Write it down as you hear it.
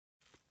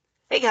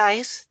Hey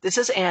guys, this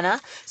is Anna.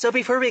 So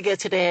before we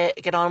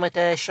get on with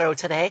the show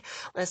today,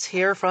 let's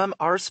hear from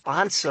our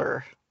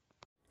sponsor.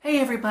 Hey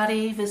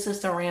everybody, this is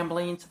the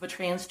Ramblings of a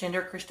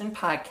Transgender Christian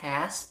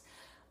Podcast.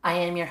 I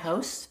am your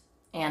host,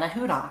 Anna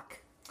Hudak.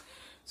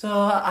 So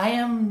I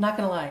am not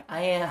gonna lie,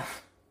 I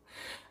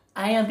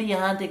am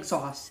beyond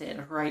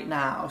exhausted right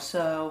now.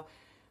 So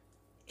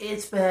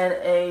it's been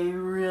a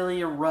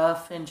really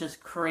rough and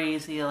just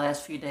crazy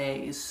last few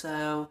days.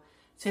 So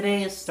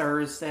today is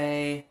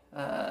Thursday,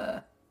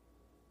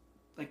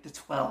 like the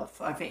 12th.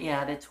 I think,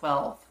 yeah, the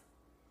 12th.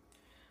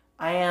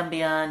 I am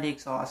beyond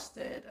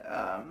exhausted.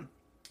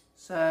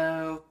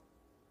 So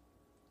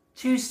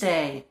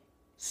Tuesday,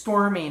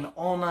 storming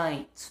all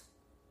night.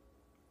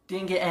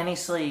 Didn't get any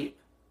sleep.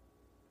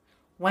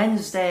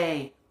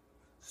 Wednesday,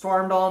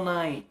 stormed all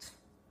night.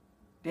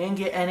 Didn't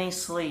get any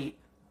sleep.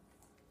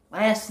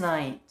 Last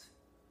night,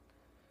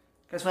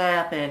 guess what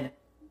happened?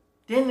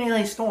 Didn't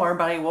really storm,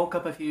 but I woke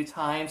up a few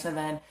times, and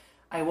then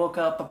I woke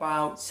up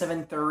about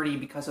 7:30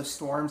 because of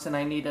storms, and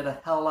I needed a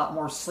hell lot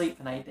more sleep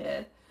than I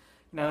did.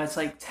 You know, it's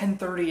like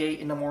 10:38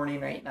 in the morning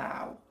right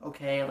now.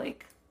 Okay,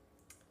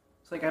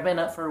 it's like I've been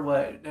up for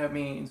what that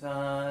means,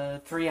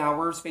 3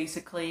 hours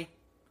basically.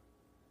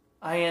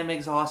 I am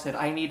exhausted.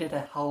 I needed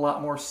a hell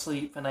lot more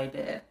sleep than I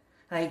did.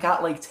 And I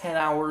got like 10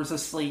 hours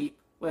of sleep.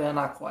 Well,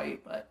 not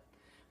quite, but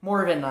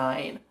more than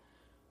 9.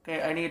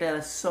 Okay, I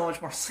needed so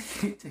much more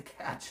sleep to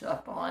catch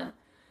up on.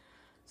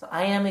 So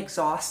I am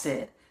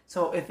exhausted.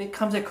 So if it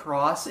comes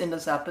across in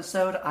this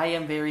episode, I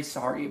am very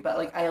sorry.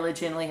 But I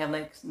legitimately have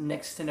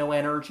next to no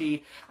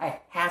energy.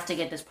 I have to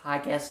get this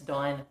podcast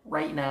done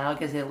right now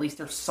because at least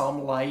there's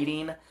some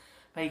lighting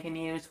I can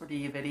use for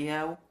the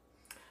video.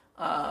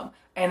 And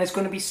it's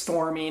going to be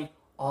storming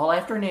all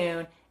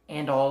afternoon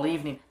and all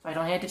evening. So I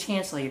don't have the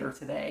chance later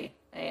today.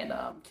 And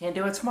can't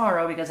do it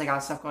tomorrow because I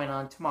got stuff going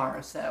on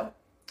tomorrow. So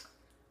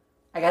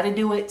I got to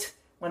do it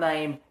when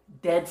I'm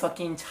dead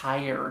fucking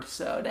tired.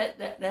 So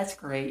that's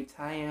great.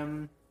 I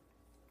am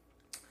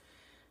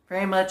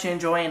very much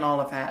enjoying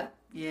all of that.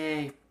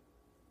 Yay.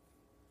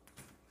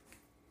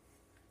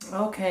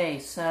 Okay,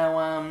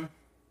 so,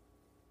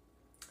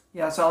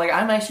 yeah, so,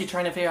 I'm actually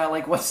trying to figure out,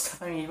 what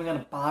stuff I'm even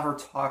gonna bother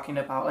talking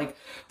about.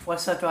 What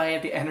stuff do I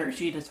have the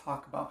energy to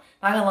talk about?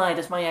 Not gonna lie,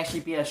 this might actually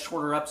be a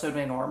shorter episode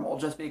than normal,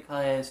 just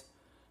because,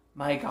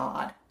 my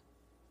god.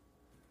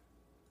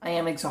 I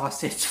am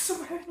exhausted, just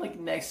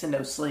next to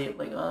no sleep.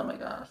 Oh my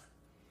gosh.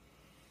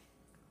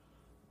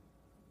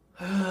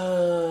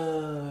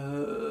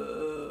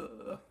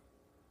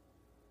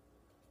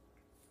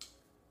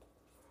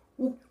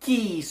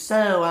 Okay,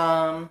 so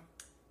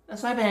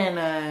I've been,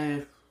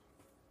 I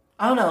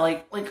don't know,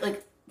 oh,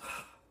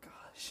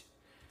 gosh.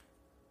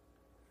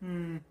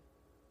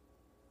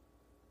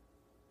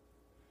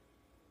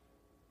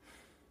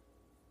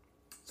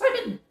 So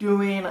I've been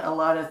doing a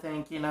lot of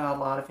thinking about a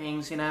lot of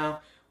things,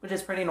 which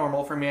is pretty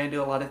normal for me. I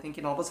do a lot of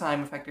thinking all the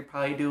time. In fact, I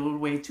probably do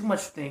way too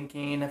much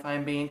thinking, if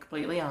I'm being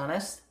completely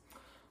honest.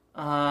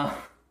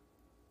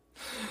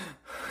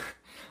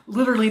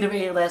 Literally, the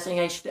very last thing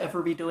I should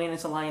ever be doing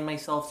is allowing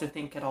myself to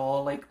think at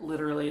all.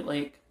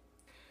 Literally,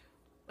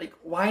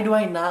 why do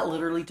I not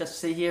literally just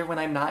sit here when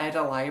I'm not at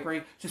a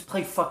library, just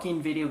play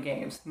fucking video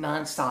games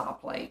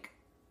nonstop?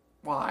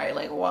 Why?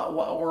 What,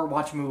 or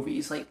watch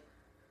movies?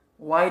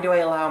 Why do I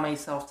allow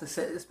myself to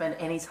spend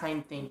any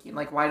time thinking?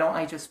 Why don't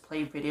I just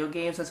play video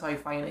games until I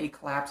finally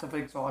collapse of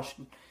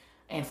exhaustion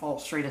and fall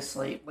straight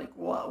asleep?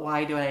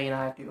 Why do I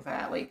not do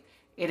that?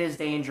 It is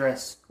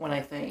dangerous when I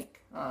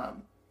think.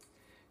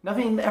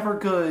 Nothing ever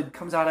good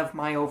comes out of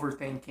my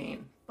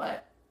overthinking,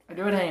 but I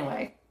do it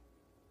anyway.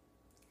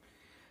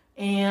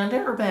 And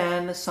there have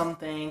been some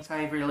things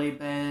I've really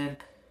been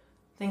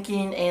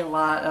thinking a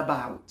lot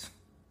about.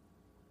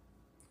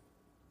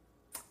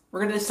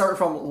 We're going to start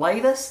from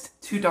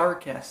lightest to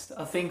darkest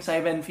of things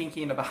I've been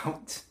thinking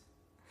about.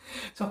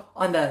 So,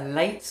 on the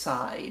light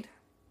side,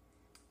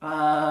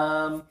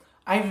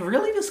 I've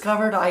really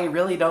discovered I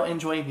really don't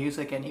enjoy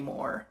music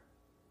anymore.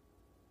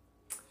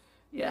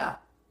 Yeah.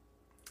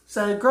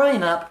 So,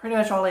 growing up, pretty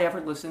much all I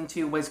ever listened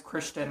to was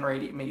Christian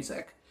radio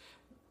music.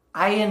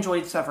 I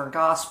enjoyed Southern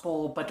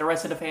Gospel, but the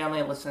rest of the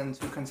family listened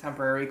to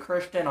contemporary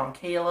Christian on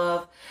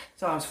Caleb,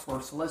 so I was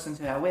forced to listen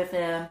to that with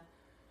him.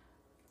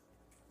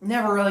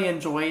 Never really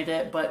enjoyed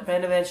it, but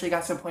then eventually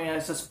got to the point I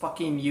was just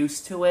fucking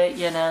used to it,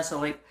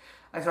 so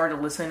I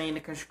started listening to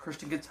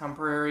Christian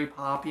contemporary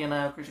pop,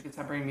 Christian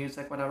contemporary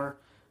music, whatever,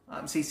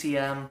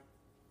 CCM.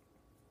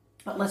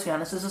 But let's be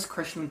honest, this is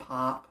Christian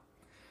pop.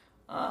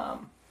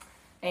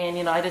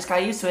 And, I just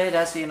got used to it.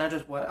 That's,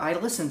 just what I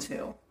listen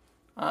to.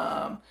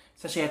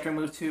 Especially after I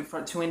moved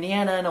to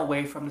Indiana and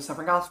away from the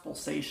Southern Gospel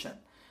station.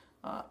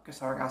 Because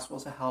Southern Gospel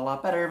is a hell of a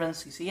lot better than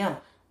CCM.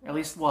 Or at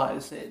least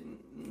was.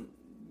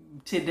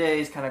 Today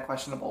is kind of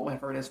questionable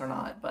whether it is or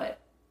not. But,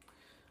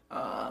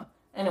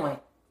 anyway.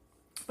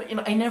 But,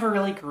 I never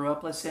really grew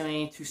up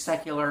listening to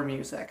secular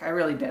music. I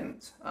really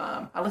didn't.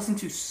 I listened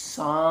to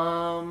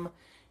some...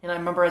 And I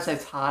remember as a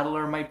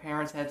toddler, my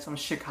parents had some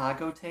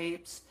Chicago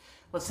tapes.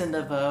 listen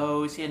to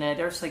those.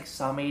 There's like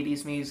some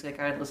 80s music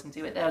I'd listen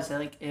to, but that was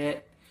like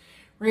it.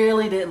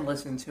 Really didn't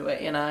listen to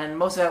it, and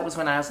most of that was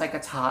when I was like a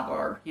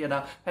toddler,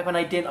 like when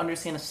I didn't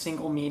understand a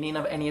single meaning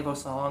of any of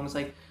those songs.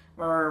 Like,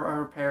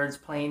 our parents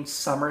playing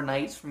Summer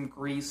Nights from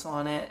Grease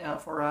on it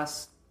for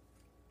us.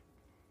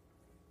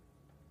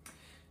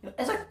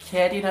 As a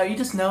kid, you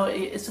just know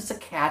it's just a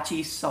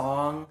catchy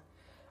song.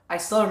 I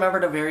still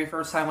remember the very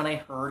first time when I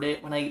heard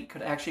it, when I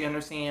could actually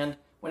understand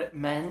what it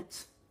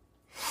meant.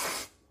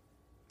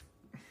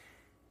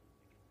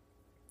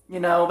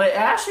 But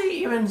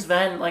actually, even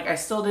then, like, I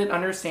still didn't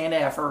understand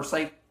it at first.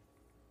 Like,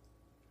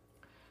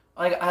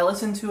 I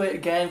listened to it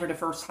again for the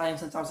first time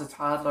since I was a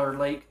toddler.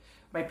 Like,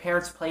 my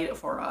parents played it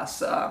for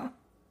us. When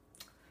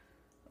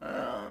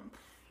I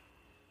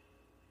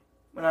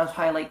was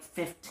probably, like,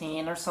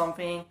 15 or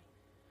something.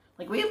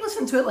 Like, we had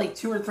listened to it, like,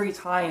 2 or 3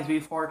 times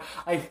before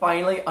I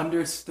finally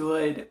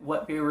understood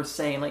what they were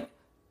saying. Like,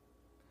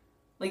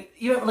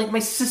 even, like, my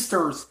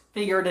sisters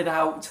figured it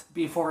out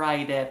before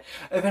I did.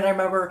 And then I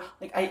remember,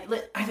 like, I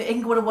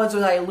think what it was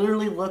I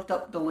literally looked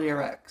up the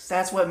lyrics.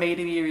 That's what made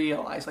me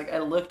realize. Like, I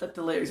looked up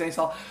the lyrics and I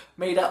saw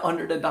Made Up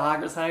Under the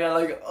Doggers, and I got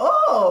like,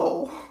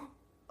 oh,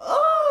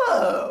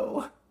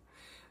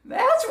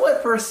 that's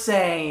what we're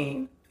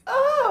saying.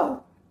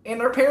 Oh,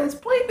 and our parents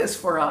played this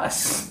for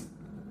us.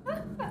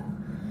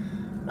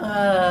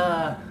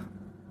 I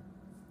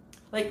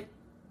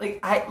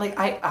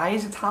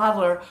as a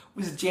toddler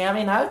was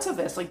jamming out to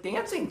this, like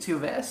dancing to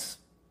this.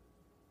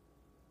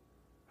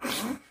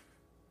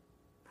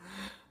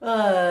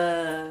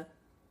 I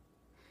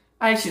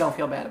actually don't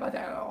feel bad about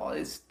that at all.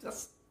 It's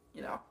just,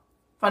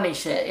 funny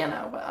shit,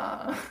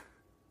 but,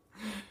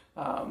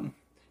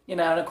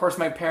 and of course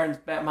my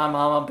my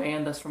mama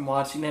banned us from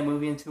watching that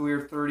movie until we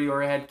were 30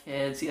 or had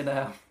kids,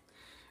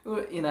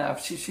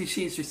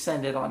 she's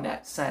rescinded on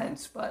that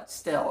sense, but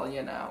still,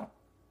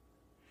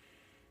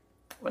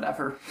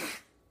 whatever.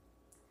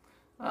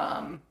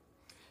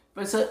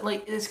 But so,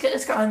 like, it's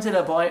gotten to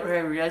the point where I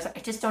realize I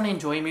just don't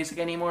enjoy music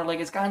anymore. Like,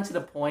 it's gotten to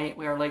the point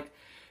where, like,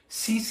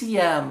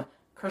 CCM,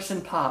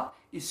 Christian pop,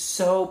 is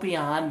so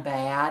beyond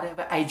bad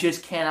that I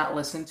just cannot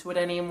listen to it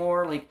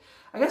anymore. Like,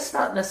 I guess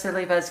not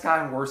necessarily that it's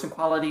gotten worse in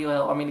quality.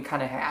 Well, I mean, it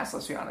kind of has,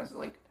 let's be honest.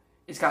 Like,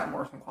 it's gotten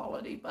worse in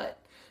quality, but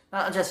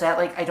not just that.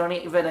 Like, I don't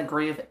even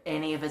agree with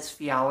any of its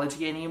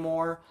theology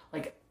anymore,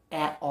 like,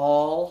 at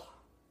all.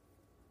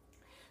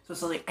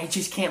 So like, I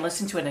just can't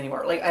listen to it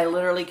anymore. Like, I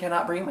literally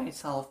cannot bring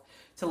myself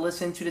to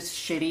listen to this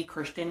shitty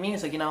Christian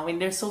music, I mean,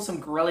 there's still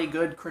some really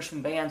good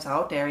Christian bands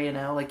out there,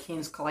 like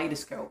King's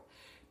Kaleidoscope,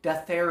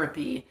 Death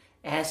Therapy,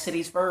 As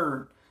Cities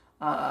Burn,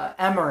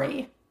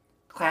 Emery,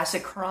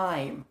 Classic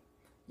Crime,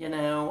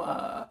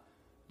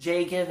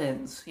 Jay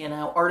Givens,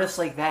 artists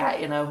like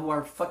that, who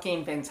are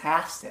fucking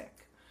fantastic.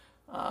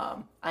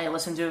 I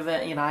listen to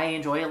it, I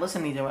enjoy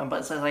listening to them,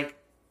 but it's like,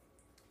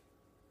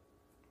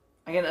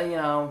 I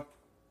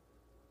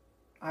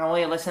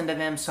only listen to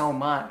them so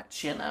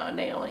much, and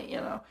they only,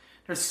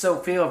 there's so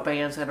few of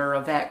bands that are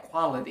of that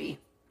quality.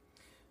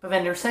 But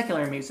then there's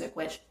secular music,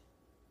 which,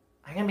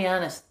 I'm gonna be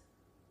honest,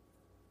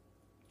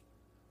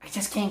 I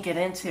just can't get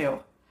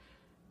into.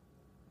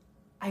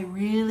 I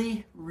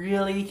really,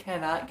 really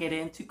cannot get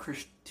into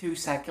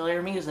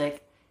secular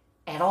music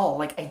at all.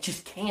 Like, I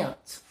just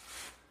can't.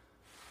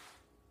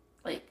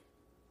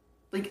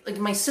 Like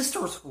my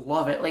sisters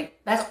love it. Like,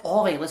 that's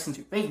all they listen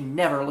to. They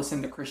never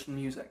listen to Christian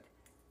music.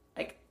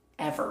 Like,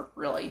 ever,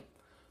 really.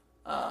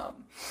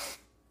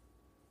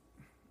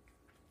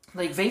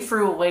 Like, they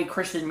threw away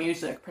Christian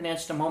music pretty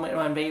much the moment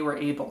when they were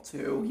able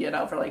to,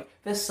 for like,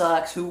 this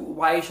sucks,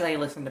 why should I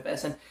listen to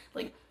this? And,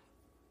 like,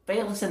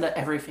 they listen to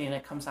everything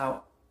that comes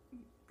out,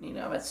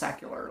 that's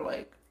secular,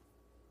 like,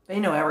 they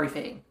know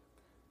everything,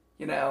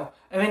 I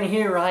mean,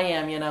 here I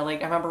am, like,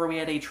 I remember we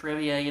had a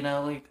trivia,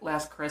 like,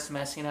 last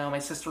Christmas, my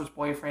sister's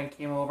boyfriend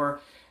came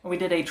over, and we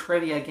did a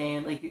trivia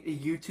game, like, a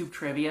YouTube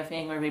trivia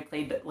thing, where they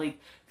played, like,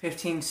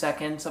 15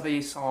 seconds of a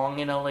song,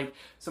 like,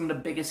 some of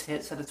the biggest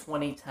hits of the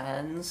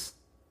 2010s.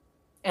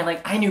 And,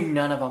 like, I knew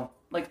none of them.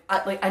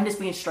 I'm just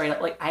being straight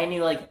up. Like, I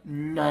knew, like,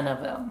 none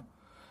of them.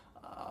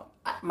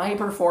 My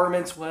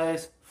performance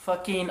was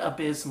fucking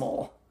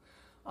abysmal.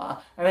 I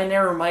mean,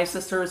 there were my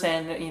sisters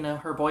and,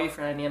 her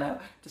boyfriend,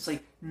 just,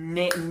 like,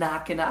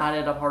 knocking it out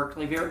of the park.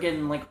 Like, they were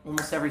getting, like,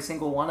 almost every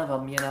single one of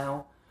them,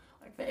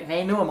 Like,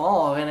 they knew them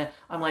all. And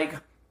I'm like,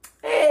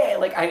 hey!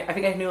 Like, I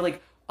think I knew,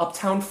 like,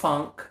 Uptown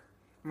Funk.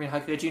 I mean,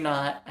 how could you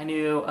not? I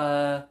knew,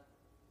 I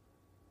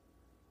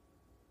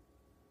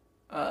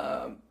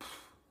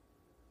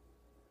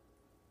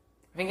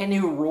think I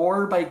knew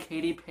Roar by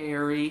Katy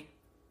Perry.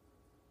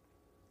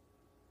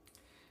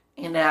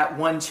 And that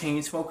one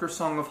Chainsmokers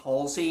song of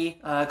Halsey,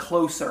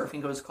 Closer, I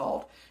think it was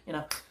called.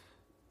 That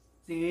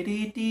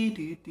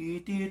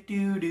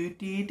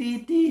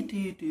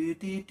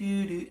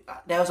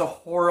was a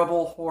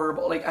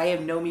horrible, like, I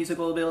have no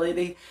musical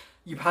ability.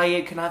 You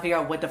probably cannot figure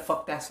out what the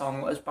fuck that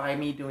song was by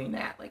me doing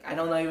that. Like, I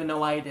don't even know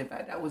why I did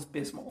that. That was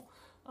abysmal.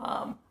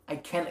 I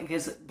can't,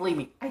 because, believe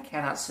me, I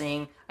cannot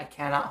sing, I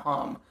cannot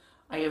hum.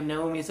 I have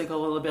no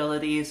musical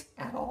abilities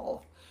at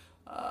all.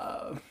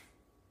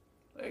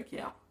 Like,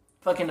 yeah,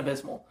 fucking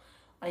abysmal.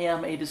 I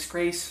am a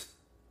disgrace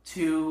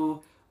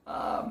to,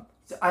 I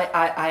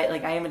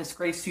am a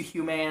disgrace to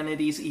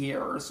humanity's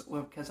ears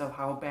because of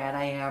how bad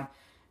I am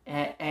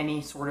at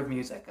any sort of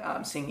music,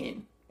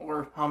 singing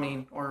or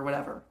humming or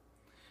whatever.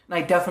 And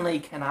I definitely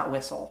cannot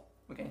whistle.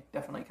 Okay,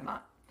 definitely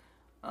cannot.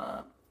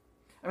 I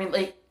mean,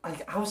 like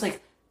I was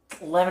like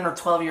 11 or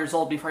 12 years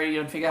old before I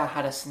even figured out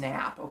how to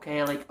snap.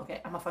 Okay,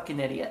 okay, I'm a fucking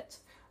idiot.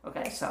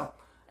 Okay, so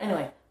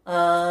anyway,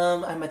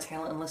 I'm a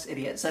talentless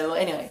idiot. So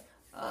anyway,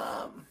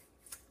 but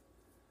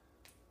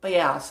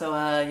yeah, so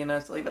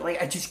it's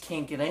like I just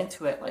can't get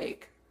into it.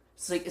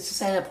 It's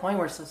just at a point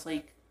where it's just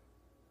like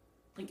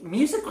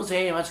music was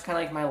very much kind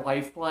of like my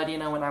lifeblood.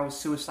 When I was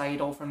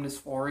suicidal from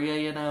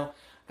dysphoria.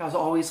 I was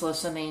always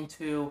listening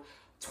to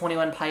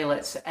 21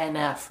 Pilots,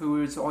 NF,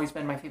 who's always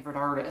been my favorite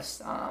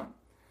artist.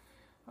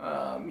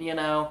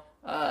 Eminem,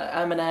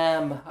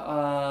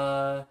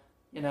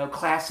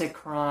 Classic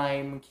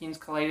Crime, Keen's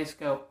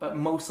Kaleidoscope, but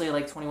mostly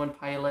like 21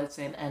 Pilots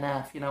and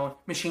NF,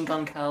 Machine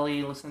Gun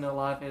Kelly, listen to a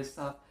lot of his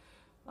stuff.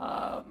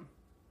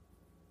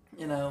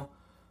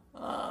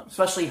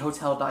 Especially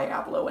Hotel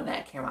Diablo when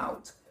that came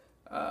out.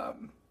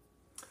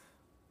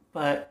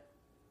 But,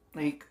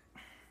 like,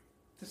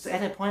 just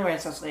at a point where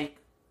it's just like,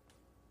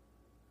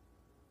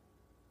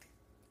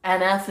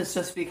 NF is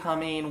just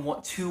becoming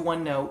too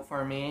one note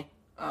for me.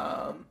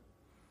 Not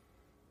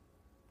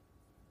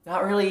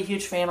really a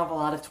huge fan of a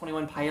lot of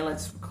 21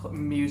 Pilots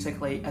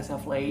music as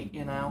of late,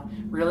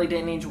 Really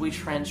didn't enjoy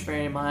Trench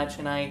very much,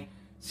 and I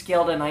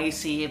Scaled and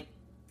Icy.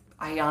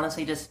 I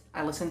honestly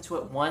I listened to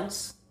it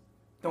once.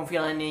 Don't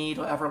feel any need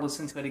to ever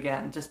listen to it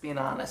again. Just being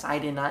honest, I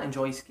did not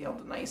enjoy Scaled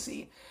and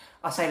Icy.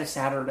 Outside of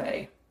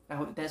Saturday,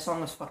 that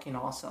song was fucking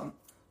awesome.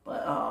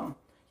 But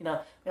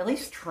at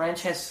least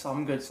Trench has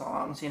some good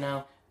songs.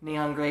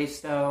 Neon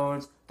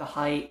Greystones, The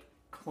Hype,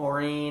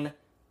 Chlorine,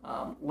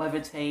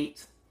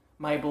 Levitate,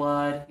 My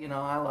Blood.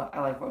 I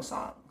like those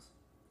songs.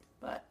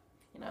 But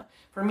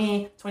for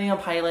me, 21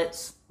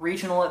 Pilots,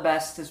 regional at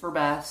best is for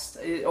best.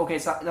 Okay,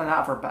 it's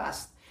not for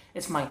best.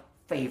 It's my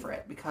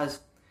favorite because,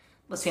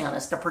 let's be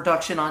honest, the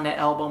production on that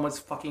album was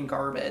fucking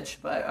garbage.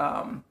 But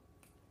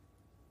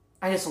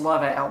I just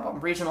love that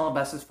album. Regional at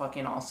best is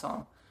fucking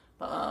awesome.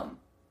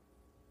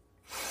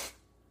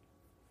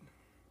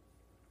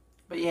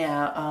 But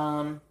yeah,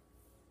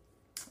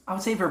 I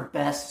would say for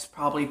best is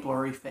probably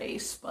Blurry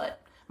Face,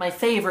 but my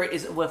favorite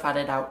is without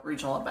a doubt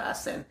Regional at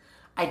best, and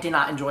I did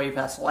not enjoy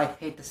Vessel. I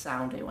hate the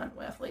sound they went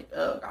with.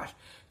 Oh gosh.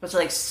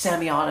 Especially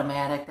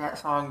Semi-Automatic, that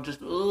song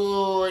just,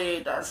 I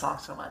hate that song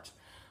so much.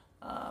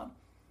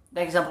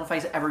 That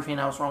exemplifies everything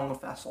else wrong with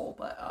Vessel,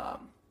 but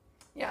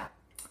yeah.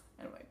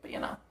 Anyway, but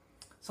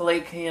So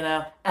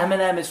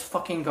Eminem is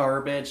fucking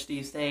garbage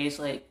these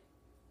days.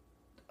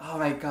 Oh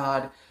my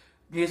god.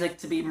 Music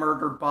to be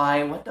Murdered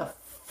By. What the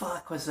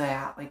fuck was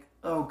that?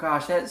 Oh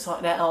gosh,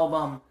 that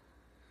album.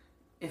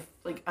 If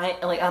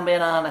I'm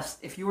being honest,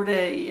 if you were to,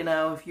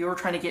 if you were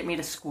trying to get me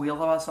to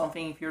squeal about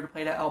something, if you were to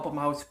play that album,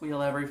 I would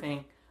squeal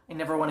everything. I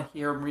never want to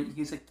hear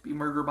Music to be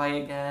Murdered By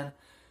again.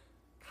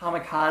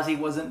 Kamikaze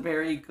wasn't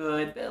very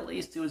good, but at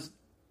least it was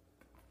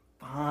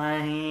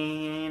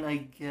fine,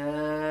 I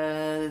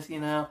guess,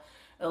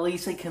 At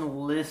least I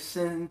can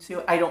listen to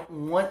it. I don't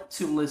want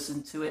to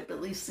listen to it, but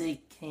at least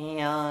they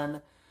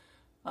can.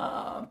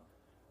 I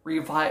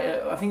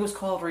think it was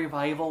called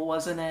Revival,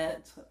 wasn't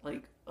it?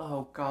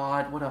 Oh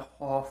god, what a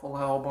awful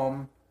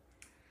album.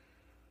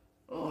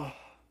 Oh,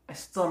 I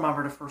still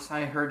remember the first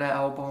time I heard that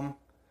album.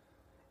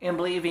 And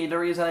believe me, the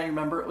reason I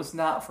remember it was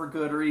not for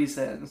good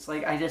reasons.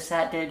 I just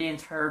sat there the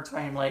entire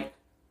time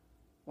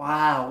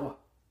wow.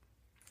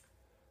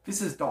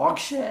 This is dog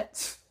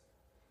shit.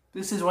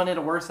 This is one of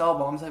the worst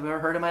albums I've ever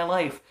heard in my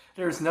life.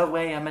 There's no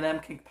way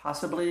Eminem could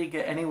possibly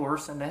get any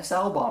worse than this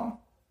album.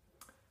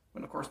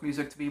 When, of course,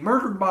 Music to be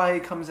Murdered By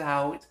comes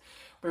out,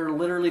 where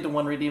literally the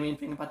one redeeming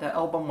thing about that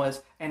album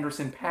was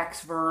Anderson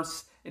 .Paak's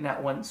verse in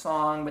that one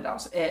song, but that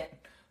was it.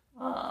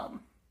 But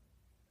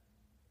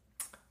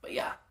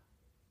yeah.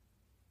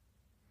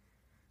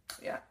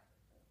 Yeah.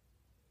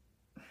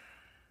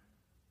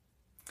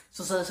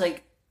 So it's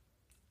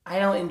I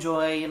don't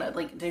enjoy,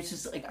 there's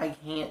just, I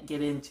can't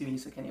get into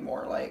music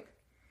anymore.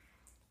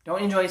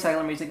 Don't enjoy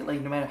silent music,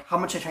 no matter how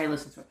much I try to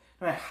listen to it.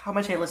 No matter how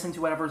much I listen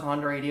to whatever's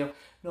on the radio.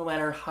 No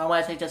matter how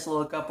much I just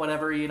look up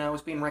whatever,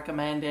 is being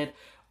recommended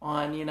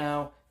on,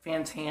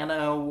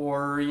 Fantano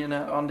or,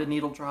 on the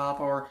Needle Drop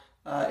or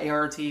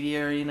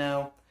ARTV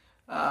or,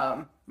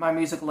 my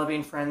music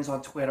loving friends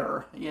on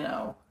Twitter,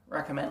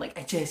 recommend.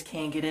 I just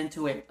can't get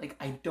into it.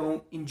 I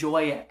don't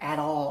enjoy it at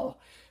all.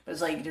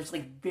 But it's there's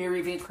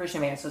very few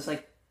Christian bands. So it's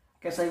I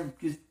guess I've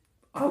just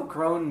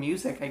outgrown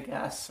music, I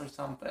guess, or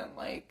something.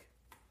 I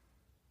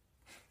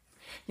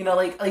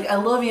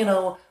love,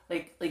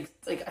 I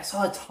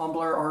saw a Tumblr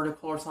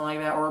article or something like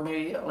that, or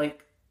maybe, it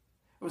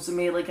was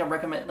maybe, a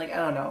recommend, I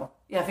don't know.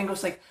 Yeah, I think it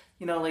was,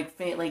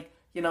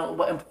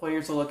 what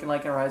employers are looking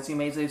like at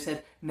resumes. They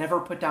said, never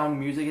put down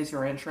music as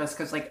your interest,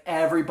 because,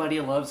 everybody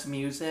loves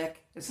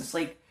music. It's just,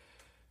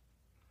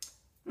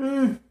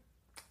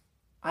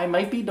 I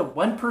might be the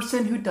one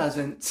person who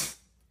doesn't.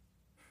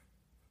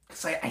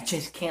 Because I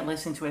just can't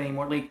listen to it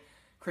anymore. Like,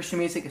 Christian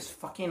music is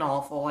fucking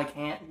awful. I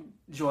can't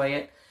enjoy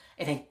it.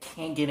 And I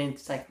can't get into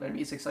secular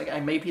music. So, like, I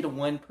may be the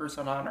one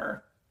person on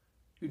earth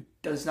who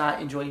does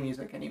not enjoy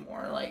music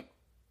anymore. Like,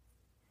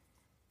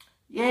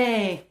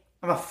 yay!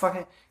 I'm a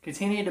fucking...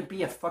 Continue to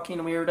be a fucking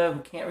weirdo who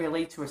can't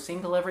relate to a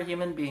single ever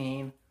human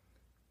being.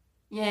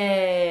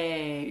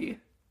 Yay!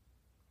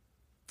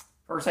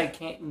 First, I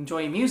can't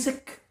enjoy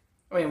music.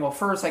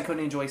 First I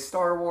couldn't enjoy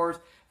Star Wars,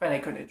 then I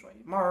couldn't enjoy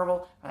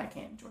Marvel, then I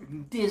can't enjoy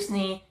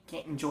Disney,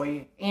 can't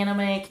enjoy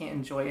anime, can't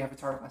enjoy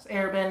Avatar: The Last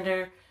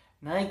Airbender,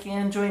 and I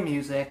can't enjoy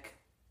music.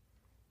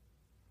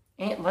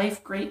 Ain't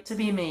life great to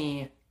be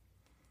me?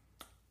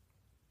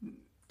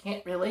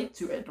 Can't relate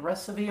to it, the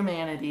rest of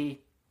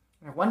humanity.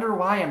 I wonder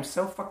why I'm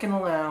so fucking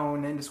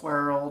alone in this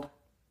world.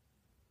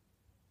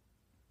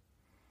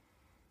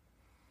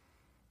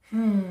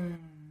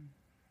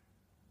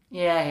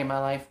 Yeah, I hate my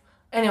life.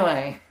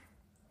 Anyway,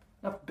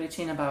 enough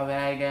bitching about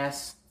that, I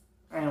guess.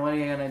 What are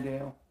you gonna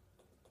do?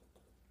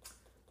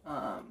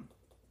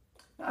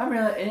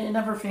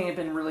 Another thing I've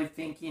been really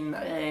thinking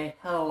a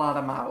hell of a lot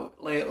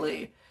about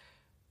lately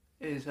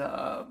is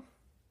so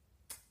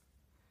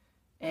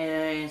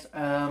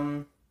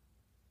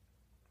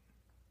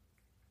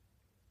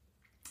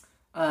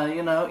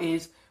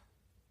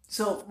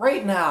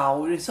right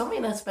now it's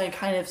something that's been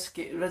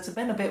that's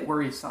been a bit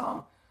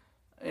worrisome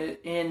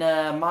in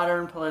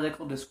modern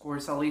political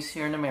discourse, at least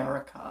here in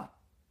America,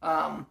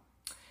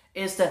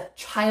 is the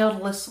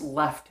childless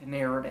left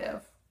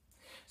narrative.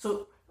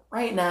 So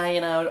right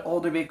now,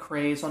 all the big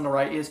craze on the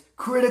right is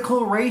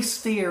critical race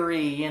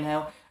theory,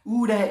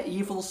 ooh, that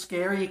evil,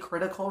 scary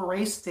critical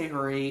race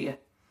theory,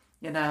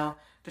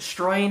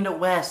 destroying the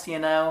West,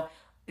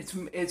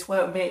 It's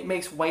what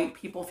makes white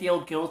people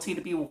feel guilty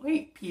to be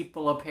white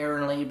people,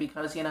 apparently,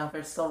 because,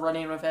 they're still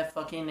running with that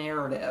fucking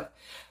narrative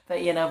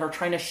that, we're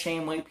trying to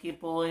shame white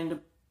people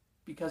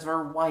because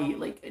we're white.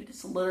 Like,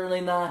 it's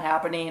literally not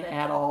happening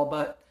at all,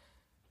 but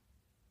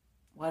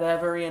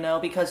whatever,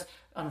 because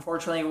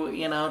unfortunately,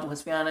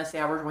 let's be honest, the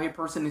average white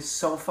person is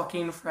so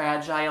fucking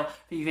fragile.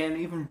 They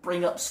even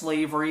bring up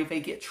slavery, they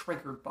get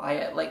triggered by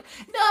it. Like,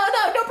 no,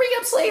 don't bring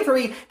up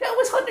slavery. That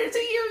was hundreds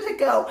of years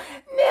ago.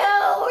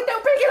 No,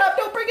 don't bring it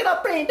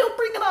up, Brain. Don't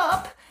bring it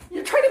up.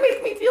 You're trying to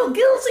make me feel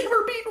guilty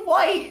for being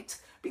white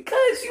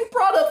because you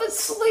brought up that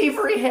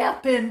slavery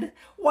happened.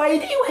 Why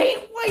do you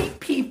hate white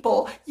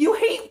people? You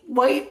hate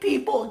white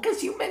people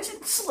because you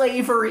mentioned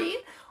slavery.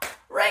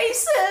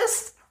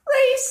 Racist.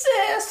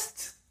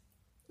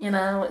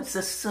 It's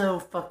just so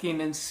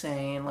fucking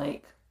insane.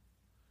 Like,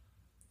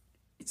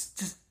 it's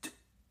just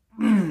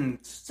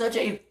such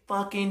a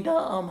fucking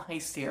dumb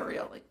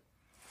hysteria.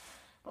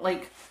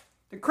 But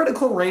the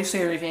critical race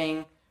theory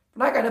thing,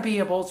 we're not gonna be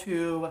able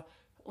to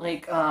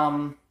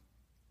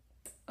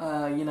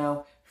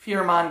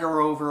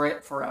fearmonger over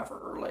it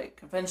forever.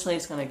 Eventually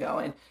it's gonna go,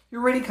 and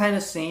you're already kind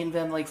of seeing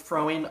them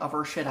throwing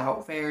other shit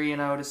out there,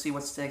 to see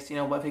what sticks,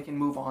 what they can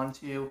move on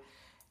to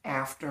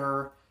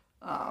after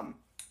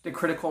the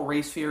critical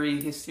race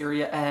theory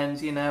hysteria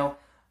ends,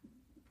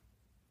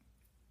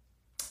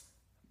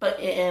 But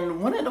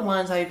one of the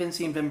ones I've been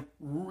seeing them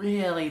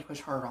really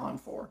push hard on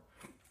for,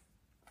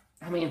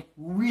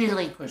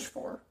 really push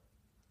for,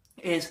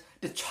 is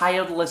the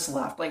childless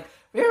left.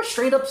 They're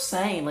straight up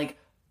saying,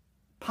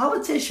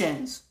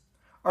 politicians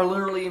are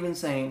literally even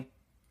saying,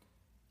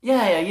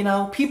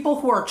 yeah,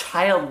 people who are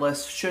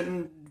childless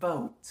shouldn't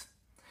vote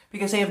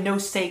because they have no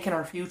stake in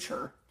our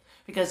future.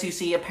 Because, you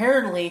see,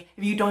 apparently,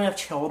 if you don't have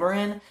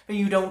children, then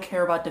you don't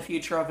care about the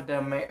future of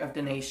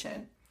the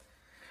nation.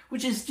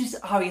 Which is just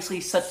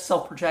obviously such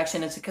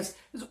self-projection. It's because,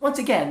 once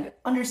again,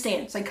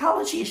 understand,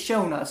 psychology has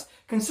shown us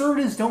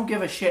conservatives don't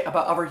give a shit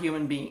about other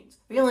human beings.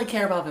 They only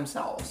care about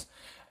themselves.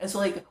 And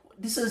so,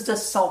 this is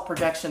just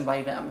self-projection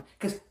by them.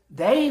 Because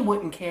they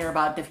wouldn't care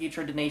about the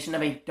future of the nation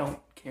if they don't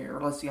care,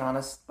 let's be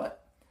honest.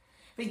 But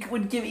they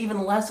would give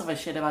even less of a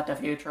shit about the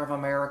future of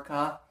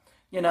America.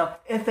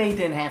 If they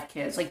didn't have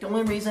kids. The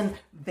only reason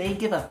they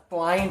give a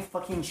flying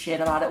fucking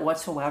shit about it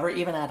whatsoever,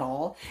 even at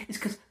all, is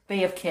because they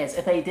have kids.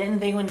 If they didn't,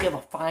 they wouldn't give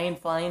a flying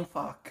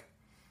fuck.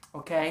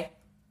 Okay?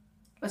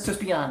 Let's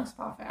just be honest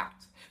about that.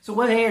 So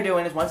what they are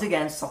doing is, once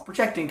again,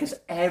 self-projecting, because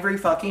every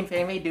fucking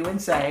thing they do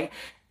and say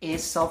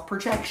is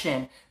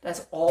self-projection.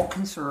 That's all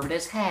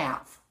conservatives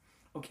have.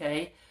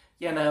 Okay?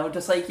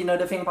 Just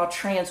the thing about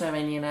trans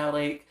women,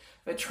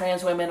 that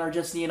trans women are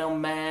just,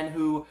 men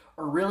who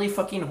are really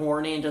fucking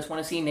horny and just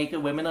want to see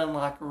naked women in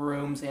locker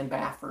rooms and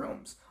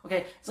bathrooms.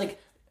 Okay? It's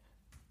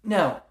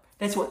no,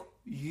 that's what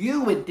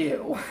you would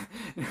do.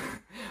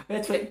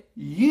 That's what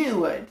you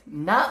would,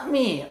 not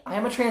me. I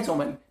am a trans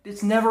woman.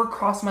 It's never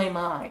crossed my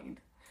mind.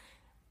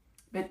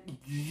 But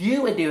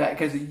you would do that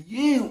because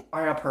you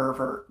are a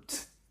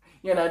pervert.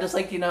 Just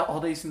all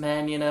these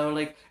men,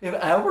 if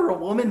I were a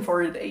woman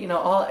for it, they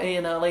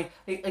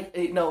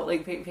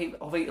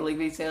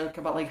say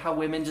about how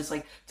women just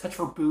touch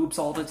her boobs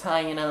all the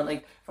time,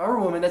 if I were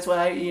a woman, that's what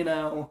I,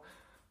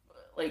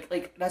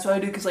 that's what I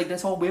do, because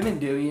that's all women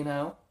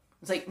do,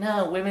 It's like,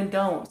 no, women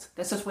don't.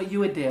 That's just what you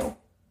would do.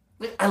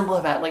 Like, I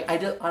love that. Like, I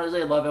just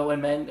honestly love it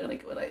when men,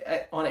 like, when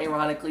I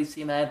unironically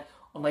see men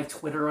on, like,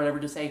 Twitter or whatever,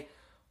 just say,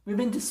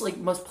 women just, like,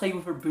 must play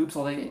with her boobs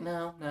all day.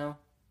 No, no.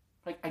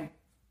 Like,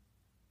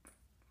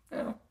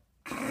 no.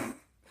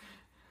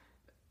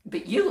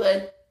 But you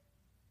would.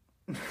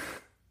 It's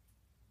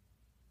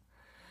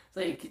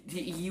like, do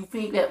you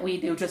think that we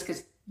do just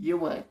because you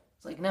would?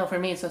 It's like, no, for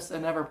me, it's just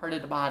another part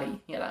of the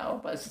body, you know?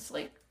 But it's just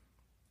like,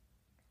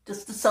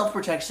 just the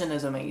self-protection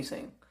is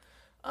amazing.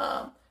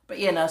 But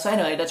you know, so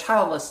anyway, the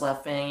childless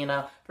left thing, you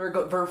know,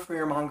 for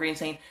fear-mongering,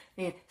 saying,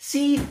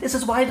 see, this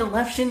is why the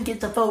left shouldn't get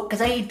to vote, because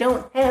they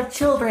don't have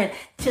children.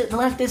 The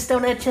leftists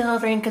don't have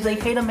children because they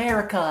hate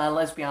America.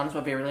 Let's be honest,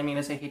 what they really mean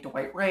is they hate the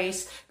white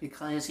race,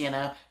 because, you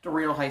know, the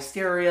real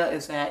hysteria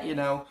is that, you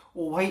know,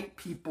 white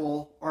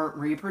people aren't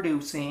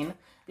reproducing,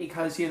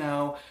 because, you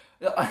know,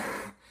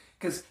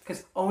 because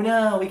oh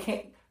no, we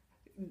can't,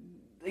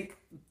 like,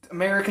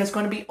 America's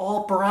going to be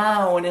all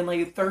brown in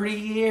like 30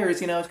 years,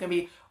 you know, it's going to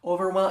be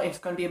overwhelmed, it's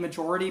going to be a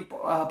majority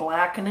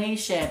black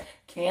nation.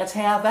 Can't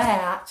have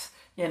that,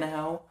 you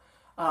know,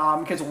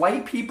 because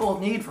white people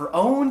need their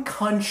own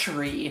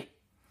country.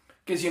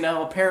 Because, you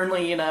know,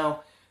 apparently, you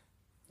know,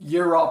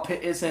 Europe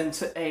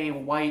isn't a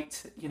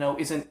white, you know,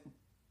 isn't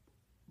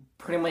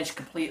pretty much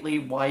completely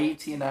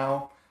white, you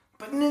know.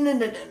 But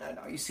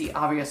no. You see,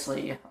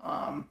 obviously,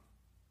 no.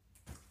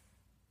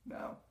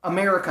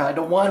 America,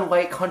 the one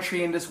white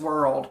country in this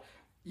world.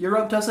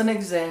 Europe doesn't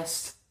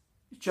exist.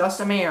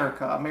 Just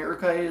America.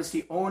 America is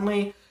the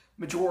only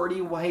majority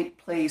white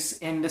place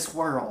in this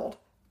world.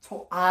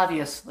 So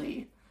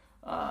obviously,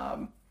 you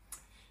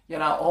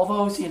know, all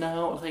those, you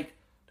know, like,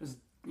 just,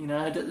 you know,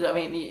 I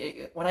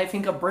mean, when I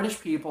think of British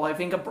people, I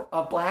think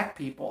of black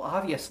people,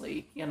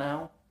 obviously, you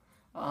know.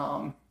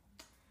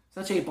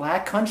 Such a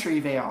black country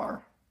they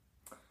are.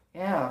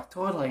 Yeah,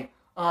 totally.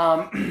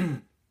 But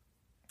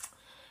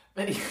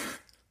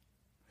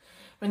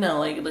no,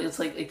 like, it's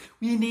like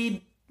we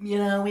need, you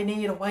know, we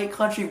need a white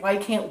country. Why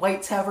can't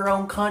whites have our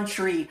own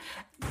country?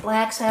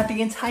 Blacks have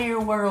the entire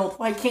world.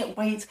 Why can't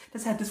whites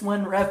just have this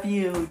one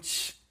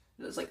refuge?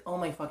 It's like, oh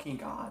my fucking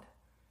god.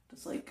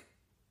 It's like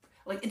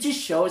it just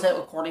shows that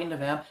according to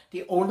them,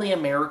 the only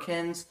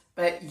Americans,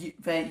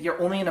 that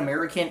you're only an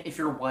American if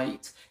you're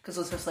white. Because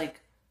it's just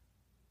like,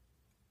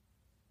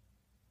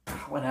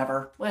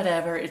 whatever.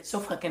 It's so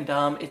fucking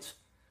dumb. It's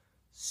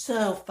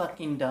so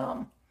fucking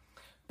dumb.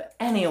 But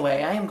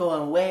anyway, I am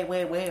going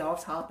way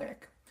off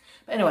topic.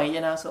 But anyway, you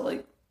know, so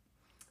like,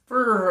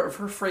 for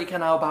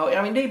freaking out about,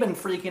 I mean, they've been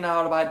freaking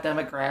out about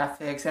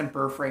demographics and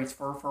birth rates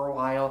for a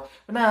while,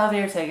 but now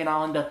they're taking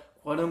on the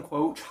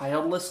quote-unquote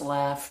childless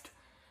left,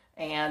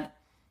 and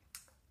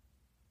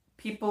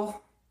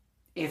people,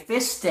 if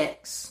this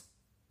sticks,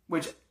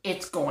 which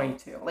it's going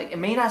to, like, it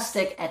may not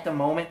stick at the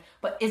moment,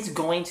 but it's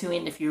going to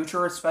in the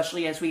future,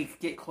 especially as we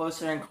get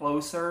closer and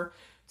closer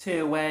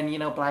to when, you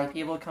know, black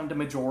people come to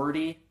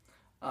majority.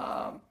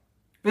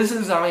 This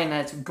is something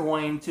that's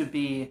going to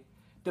be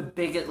the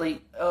biggest,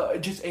 like,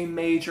 just a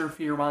major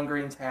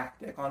fear-mongering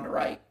tactic on the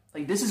right.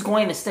 Like, this is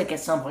going to stick at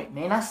some point. It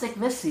may not stick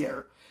this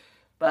year,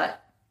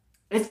 but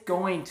it's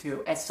going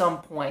to, at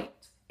some point,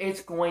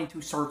 it's going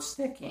to start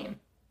sticking.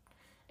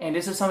 And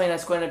this is something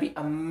that's going to be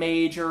a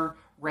major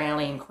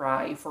rallying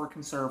cry for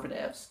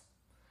conservatives.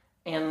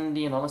 And,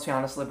 you know, let's be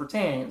honest,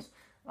 libertarians.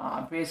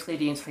 Basically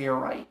the entire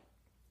right.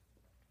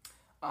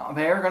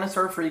 They're going to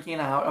start freaking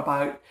out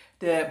about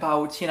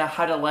you know,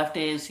 how the left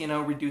is, you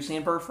know,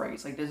 reducing birth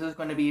rates. Like, this is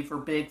going to be for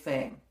big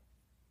thing.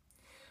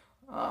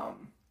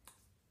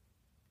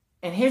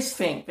 And here's the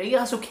thing. They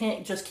also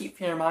can't just keep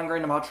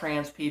fear-mongering about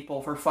trans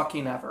people for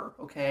fucking ever,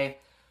 okay?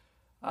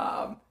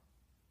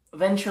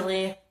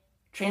 Eventually,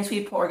 trans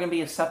people are going to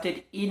be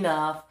accepted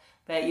enough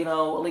that, you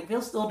know, like,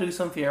 they'll still do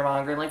some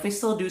fear-mongering. Like, they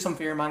still do some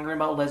fear-mongering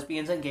about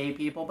lesbians and gay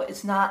people, but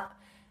it's not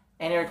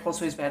anywhere close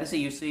to as bad as it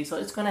used to be. So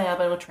it's going to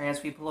happen with trans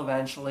people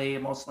eventually,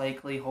 most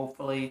likely,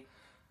 hopefully.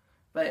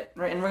 But,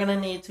 and we're going to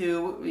need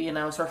to, you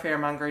know, start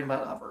fear-mongering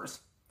about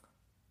others.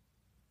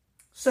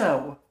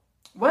 So,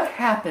 what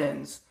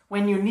happens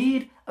when you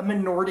need a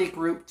minority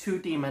group to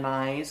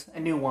demonize, a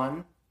new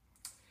one,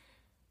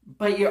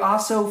 but you're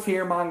also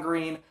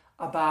fear-mongering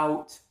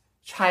about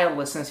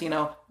childlessness, you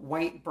know,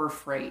 white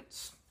birth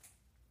rates?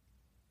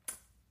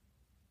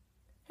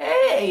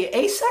 Hey,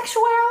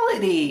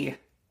 asexuality!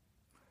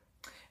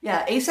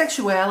 Yeah,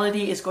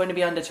 asexuality is going to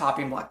be on the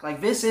chopping block.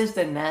 Like, this is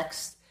the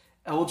next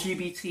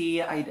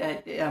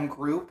LGBT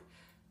group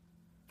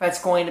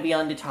that's going to be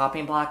on the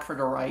chopping block for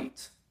the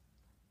right.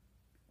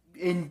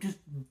 And just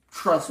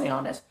trust me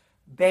on this.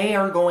 They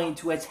are going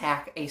to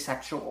attack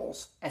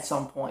asexuals at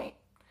some point.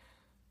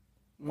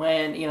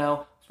 When, you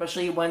know,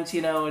 especially once,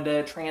 you know,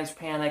 the trans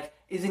panic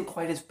isn't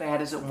quite as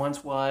bad as it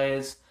once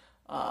was.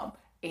 And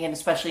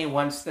especially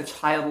once the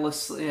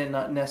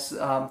childlessness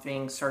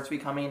thing starts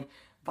becoming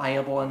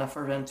viable enough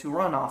for them to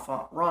run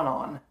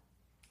on.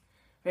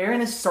 They're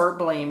going to start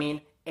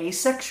blaming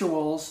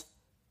asexuals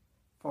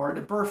for the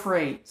birth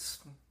rates.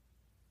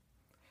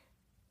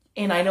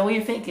 And I know what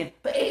you're thinking,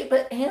 but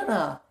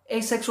Anna,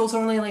 asexuals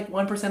are only like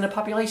 1% of the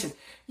population.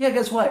 Yeah,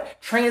 guess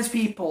what? Trans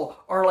people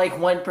are like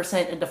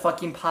 1% of the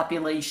fucking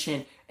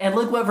population. And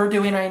look what we're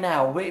doing right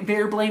now.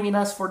 They're blaming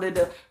us for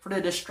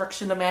the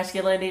destruction of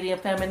masculinity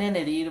and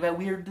femininity. That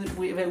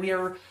we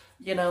are,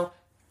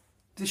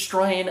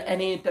 destroying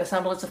any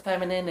semblance of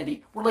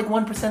femininity. We're like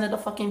 1% of the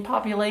fucking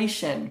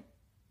population.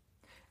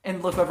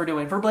 And look what we're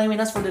doing. They're blaming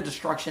us for the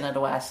destruction of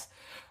the West.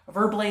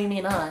 They're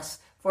blaming us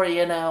for,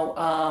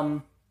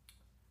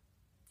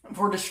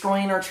 for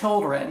destroying our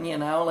children,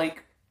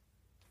 like...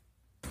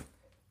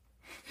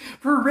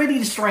 We're already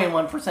destroying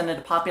 1% of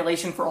the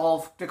population for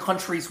all of the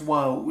country's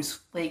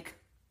woes. Like,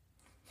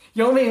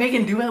 you don't think they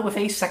can do that with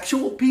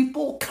asexual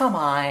people? Come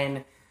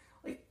on.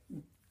 Like,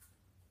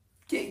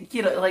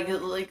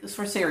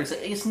 for serious.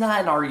 It's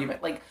not an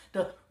argument. Like,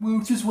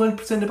 it's just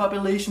 1% of the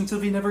population, so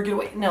they never get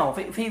away. No,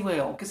 they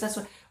will. Because that's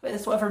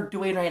what we're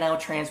doing right now.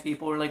 Trans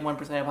people are like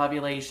 1% of the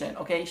population.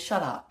 Okay,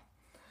 shut up.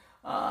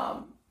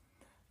 So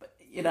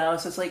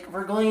it's like,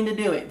 we're going to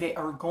do it. They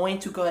are going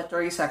to go after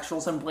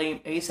asexuals and blame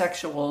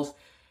asexuals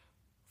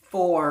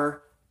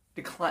for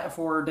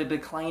the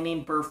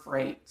declining birth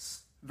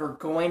rates. They're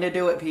going to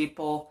do it,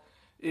 people.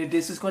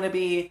 This is going to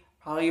be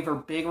probably their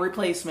big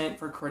replacement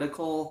for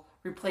critical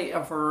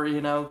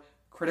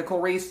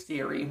race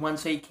theory.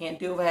 Once they can't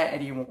do that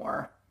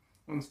anymore,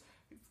 once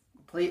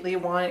completely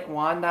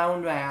wind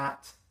down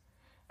that.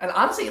 And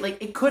honestly,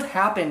 like, it could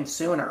happen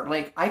sooner.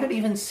 Like, I could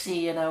even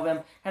see, them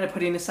kind of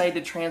putting aside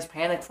the trans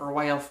panic for a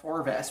while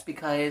for this,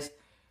 because,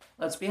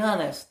 let's be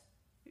honest,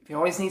 if you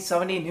always need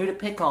somebody new to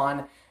pick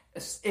on,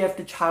 if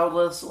the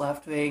childless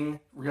left wing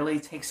really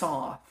takes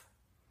off.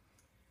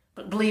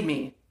 But believe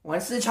me,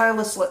 once the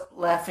childless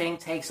left wing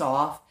takes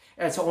off,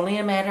 it's only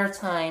a matter of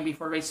time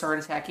before they start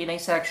attacking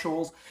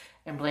asexuals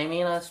and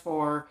blaming us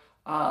for,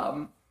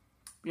 the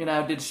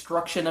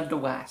destruction of the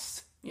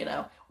West.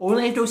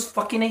 Only if those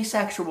fucking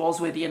asexuals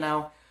would,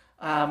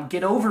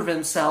 get over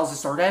themselves and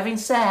start having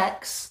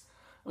sex.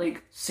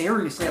 Like,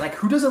 seriously, like,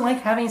 who doesn't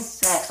like having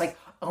sex? Like,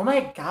 oh my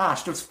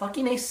gosh, those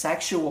fucking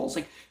asexuals,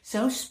 like,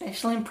 so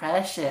special and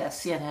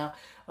precious,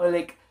 Or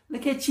like,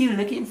 look at you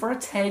looking for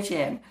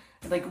attention.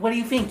 Like, what do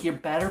you think? You're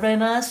better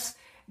than us?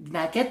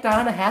 Now get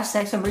down and have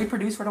sex and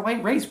reproduce for the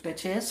white race,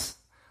 bitches.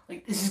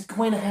 Like, this is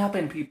going to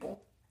happen,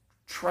 people.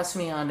 Trust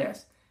me on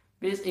this.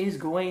 This is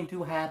going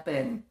to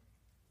happen.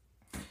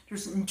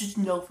 There's just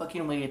no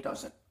fucking way it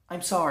doesn't.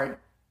 I'm sorry.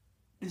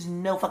 There's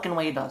no fucking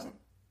way it doesn't.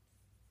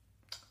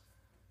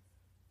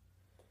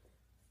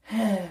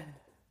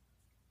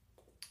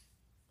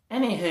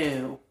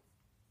 Anywho.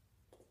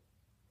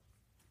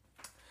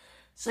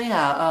 So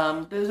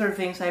yeah, those are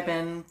things I've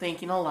been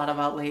thinking a lot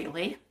about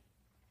lately.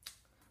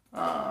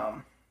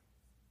 Now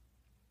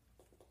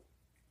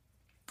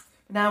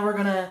we're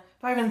gonna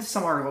dive into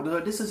some article.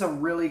 This is a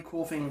really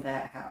cool thing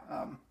that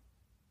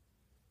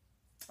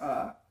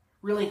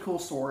really cool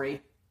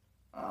story.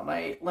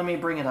 Let me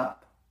bring it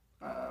up.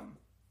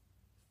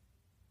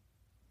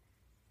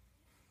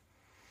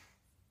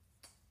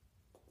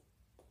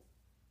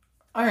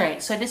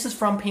 Alright, so this is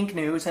from Pink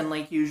News, and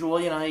like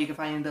usual, you can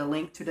find the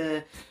link to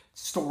the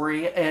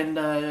story and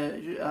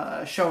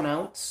show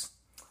notes,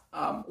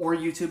 or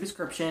YouTube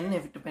description,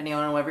 depending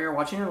on whether you're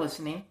watching or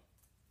listening.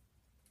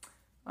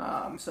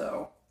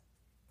 So,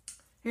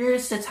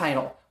 here's the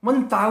title.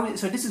 1,000,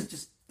 so this is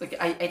just, like,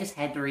 I just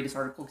had to read this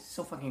article, it's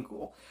so fucking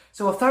cool.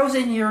 So,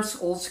 1,000 years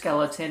old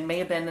skeleton may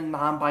have been a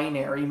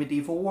non-binary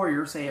medieval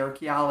warrior, say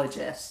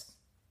archaeologists.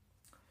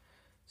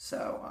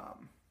 So,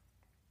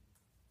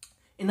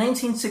 in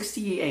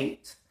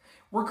 1968,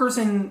 workers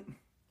in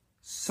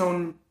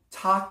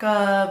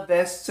Sontaka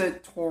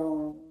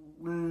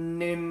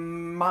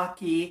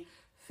Vestornimaki,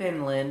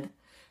 Finland,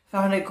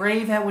 found a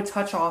grave that would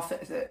touch off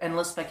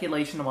endless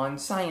speculation among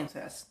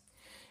scientists.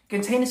 It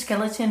contained a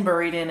skeleton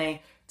buried in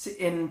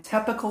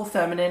typical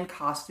feminine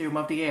costume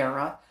of the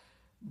era,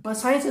 but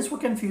scientists were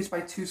confused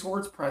by two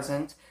swords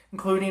present,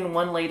 including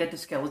one laid at the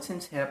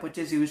skeleton's hip, which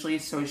is usually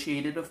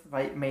associated with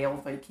male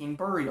Viking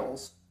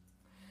burials.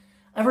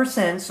 Ever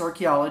since,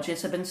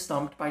 archaeologists have been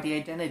stumped by the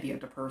identity of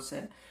the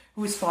person,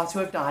 who is thought to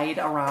have died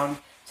around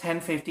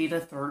 1050 to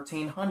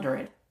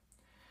 1300.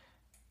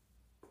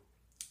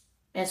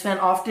 It's been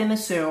often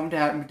assumed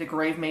that the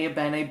grave may have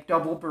been a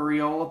double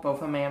burial of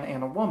both a man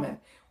and a woman,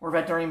 or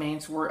that the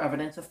remains were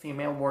evidence of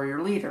female warrior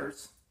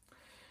leaders.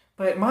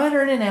 But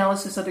modern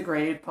analysis of the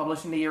grave,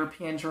 published in the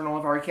European Journal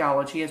of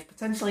Archaeology, has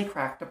potentially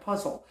cracked the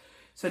puzzle,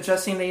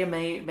 suggesting they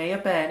may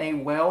have been a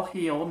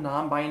well-heeled,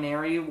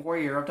 non-binary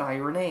warrior of the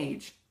Iron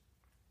Age.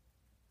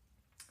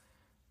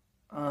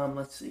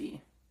 Let's see.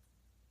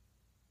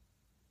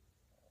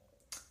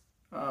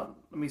 Let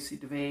me see.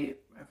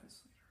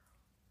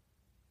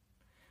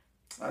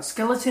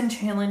 Skeleton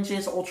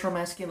challenges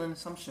ultra-masculine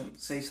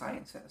assumptions, say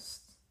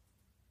scientists.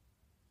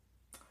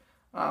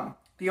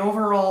 The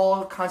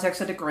overall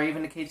context of the grave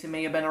indicates it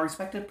may have been a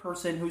respected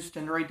person whose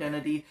gender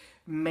identity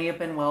may have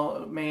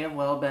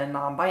well been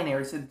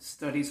non-binary, said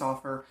studies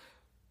author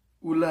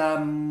Ulla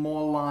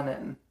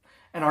Molanen,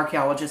 an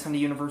archaeologist from the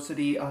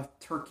University of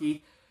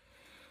Turkey.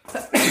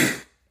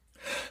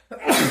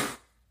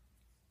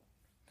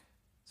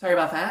 Sorry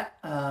about that.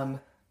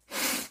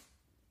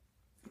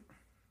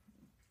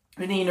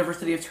 The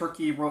University of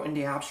Turkey wrote in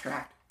the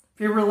abstract,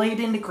 "They were laid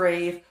in the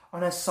grave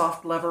on a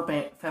soft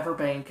feather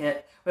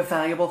blanket with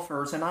valuable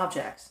furs and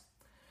objects."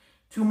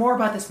 To more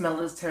about this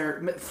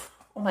military...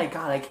 Oh my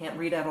god, I can't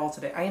read at all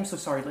today. I am so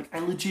sorry. Like, I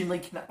legitimately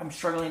cannot... I'm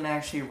struggling to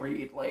actually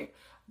read. Like,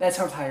 that's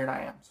how tired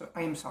I am. So,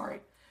 I am sorry.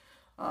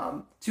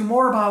 To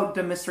more about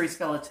the mystery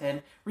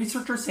skeleton,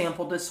 researchers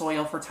sampled the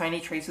soil for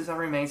tiny traces of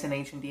remains in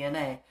ancient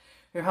DNA.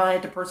 They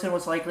highlighted the person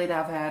was likely to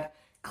have had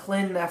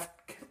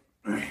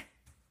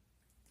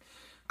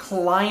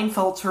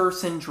Klinefelter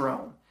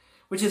syndrome,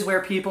 which is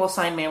where people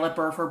assigned male at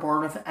birth are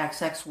born with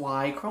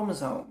XXY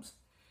chromosomes.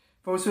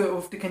 Those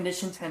with the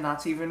condition tend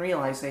not to even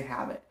realize they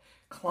have it.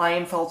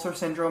 Klinefelter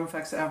syndrome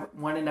affects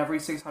 1 in every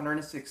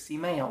 660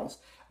 males,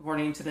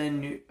 according to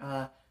the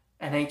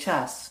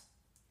NHS.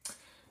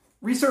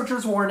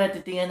 Researchers warned that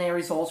the DNA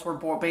results were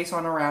based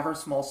on a rather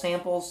small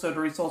sample, so the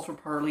results were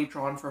partly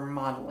drawn from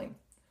modeling.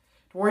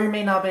 The warrior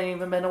may not have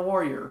even been a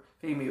warrior,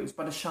 they mused,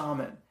 but a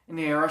shaman. In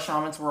the era,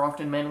 shamans were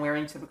often men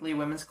wearing typically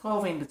women's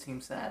clothing, the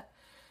team said.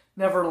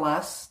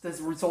 Nevertheless, the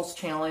results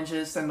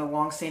challenges and the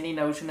long-standing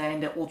notion that in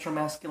the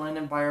ultra-masculine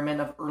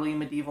environment of early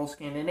medieval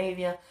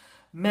Scandinavia,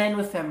 men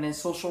with feminine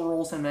social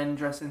roles and men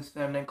dressed in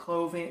feminine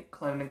clothes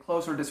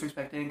are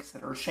disrespected and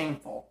considered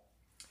shameful.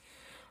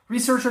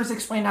 Researchers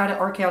explained how that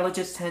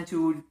archaeologists tend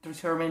to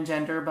determine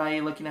gender by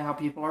looking at how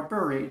people are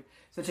buried,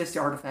 such as the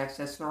artifacts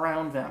that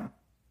surround them.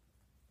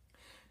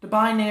 The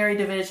binary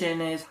division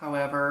is,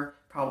 however,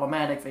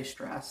 problematic, they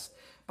stress,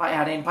 by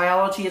adding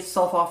biology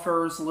itself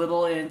offers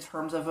little in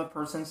terms of a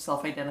person's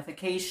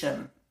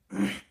self-identification.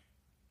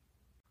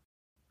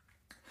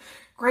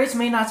 Grades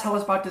may not tell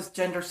us about the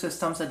gender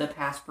systems of the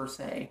past per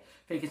se.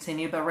 They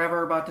continue, but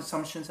rather about the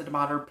assumptions of the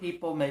modern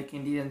people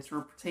making the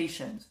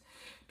interpretations.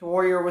 The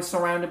warrior was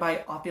surrounded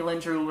by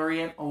opulent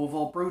jewelry and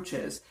oval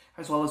brooches,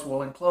 as well as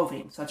woolen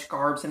clothing. Such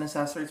garbs and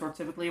accessories were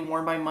typically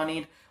worn by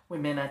moneyed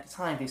women at the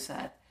time, they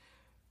said.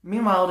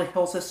 Meanwhile, the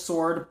hilted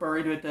sword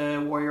buried with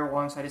the warrior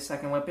alongside his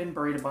second weapon,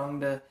 buried among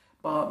the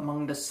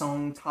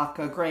Song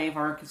Taka grave,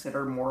 are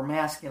considered more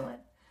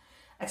masculine.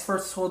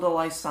 Experts told the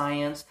Life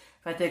Science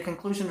that the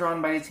conclusion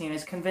drawn by the team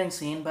is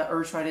convincing, but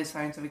urged by the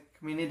scientific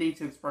community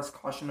to express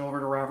caution over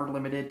the rather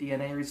limited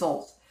DNA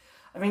results.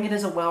 I think it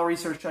is a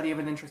well-researched study of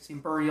an interesting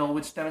burial,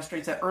 which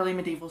demonstrates that early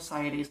medieval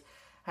societies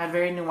had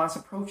very nuanced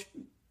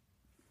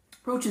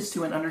approaches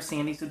to and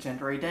understandings of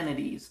gender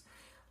identities.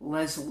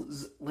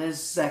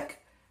 Leszek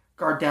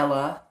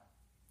Gardella,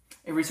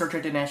 a researcher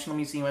at the National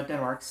Museum of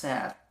Denmark,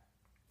 said.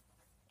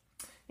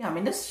 Yeah, I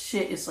mean, this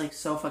shit is, like,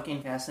 so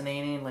fucking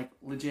fascinating, like,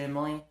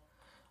 legitimately.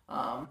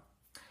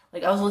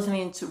 Like, I was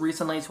listening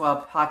recently to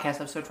a podcast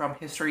episode from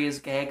History is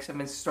Gags. I've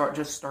been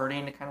just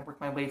starting to kind of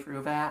work my way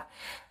through that.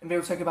 And they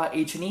were talking about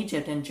ancient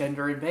Egypt and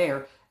gender in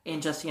there.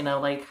 And just, you know,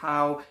 like,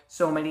 how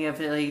so many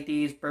of, like,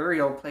 these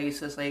burial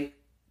places, like,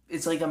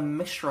 it's, like, a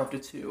mixture of the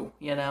two,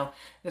 you know?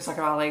 It's like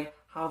about, like,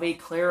 how they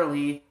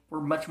clearly were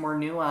much more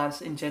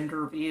nuanced in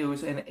gender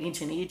views in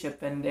ancient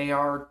Egypt than we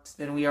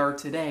are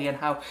today, and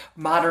how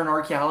modern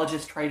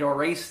archaeologists try to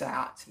erase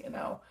that, you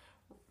know?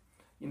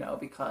 You know,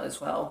 because,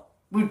 well,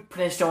 we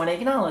pretty much don't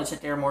acknowledge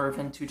that there are more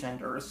than two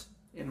genders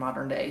in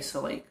modern day,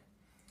 so, like,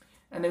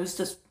 and it was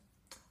just,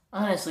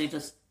 honestly,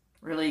 just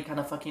really kind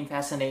of fucking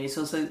fascinating.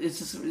 So it's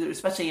just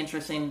especially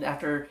interesting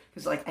after,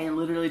 because, like, I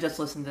literally just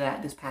listened to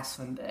that this past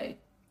Sunday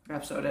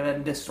episode, and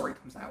then this story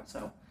comes out,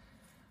 so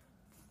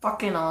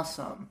fucking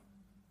awesome.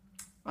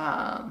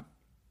 But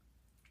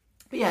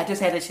yeah, I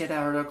just had to share that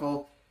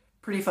article.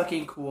 Pretty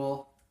fucking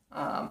cool.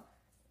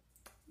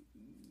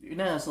 You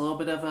know, it's a little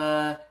bit of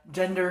a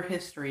gender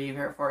history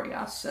here for you.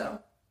 So,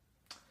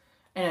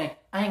 anyway,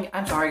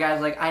 I'm sorry,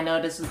 guys. Like, I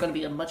know this is going to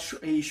be a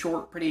pretty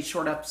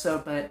short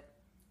episode, but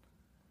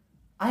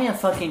I am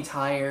fucking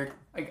tired.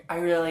 Like, I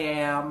really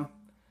am.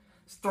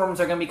 Storms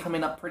are going to be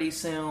coming up pretty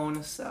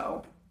soon,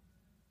 so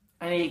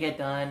I need to get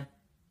done.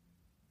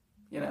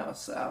 You know,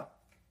 so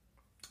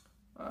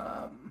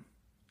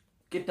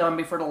get done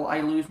before I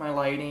lose my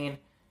lighting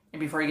and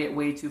before I get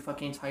way too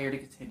fucking tired to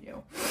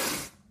continue.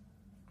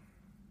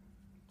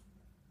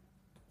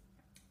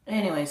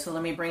 Anyway, so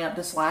let me bring up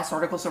this last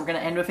article. So we're going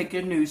to end with a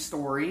good news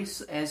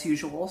stories, as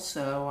usual.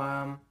 So,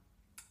 let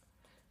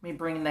me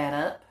bring that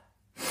up.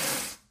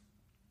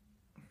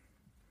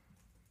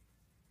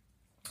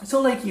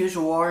 So, like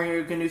usual,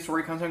 our good news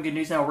story comes from Good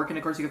News Network. And,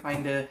 of course, you can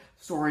find the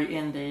story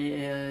in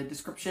the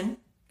description,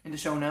 in the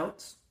show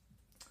notes.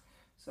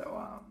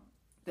 So,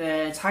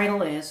 the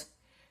title is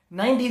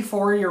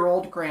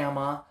 94-year-old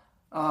grandma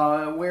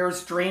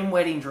wears dream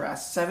wedding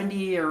dress 70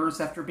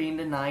 years after being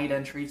denied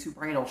entry to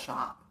bridal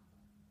shop.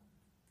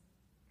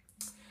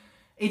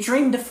 A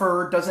dream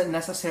deferred doesn't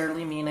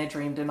necessarily mean a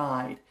dream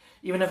denied,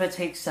 even if it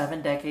takes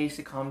 7 decades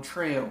to come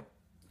true.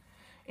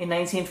 In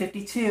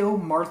 1952,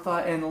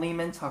 Martha and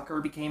Lehman Tucker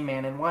became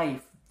man and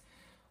wife.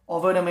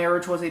 Although the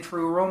marriage was a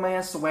true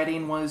romance, the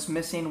wedding was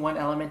missing one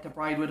element the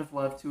bride would have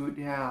loved to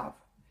have: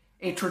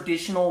 a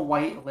traditional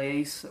white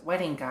lace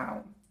wedding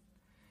gown.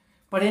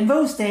 But in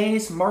those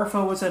days,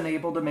 Martha was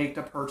unable to make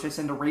the purchase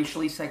in the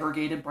racially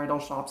segregated bridal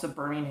shops of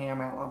Birmingham,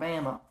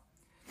 Alabama.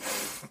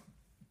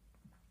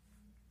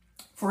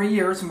 For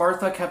years,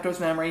 Martha kept those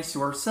memories to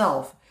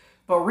herself,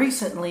 but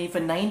recently, the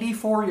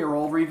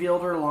 94-year-old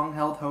revealed her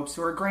long-held hopes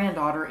to her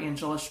granddaughter,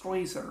 Angela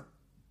Stroizer.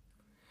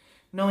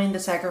 Knowing the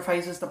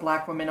sacrifices the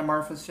black women of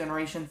Martha's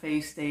generation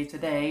face day to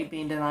day,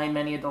 being denied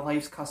many of the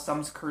life's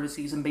customs,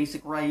 courtesies, and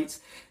basic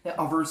rights that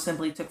others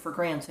simply took for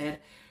granted,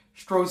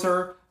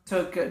 Stroizer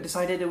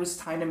decided it was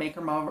time to make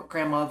her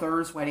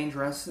grandmother's wedding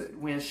dress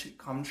wish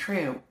come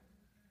true.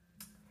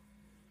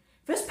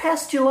 This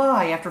past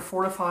July, after a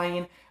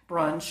fortifying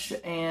brunch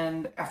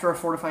and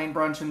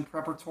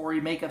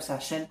preparatory makeup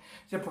session,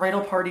 the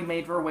bridal party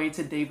made their way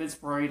to David's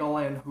Bridal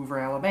in Hoover,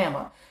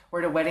 Alabama,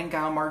 where the wedding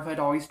gown Martha had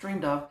always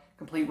dreamed of,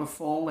 complete with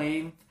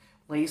full-length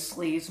lace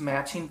sleeves,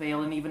 matching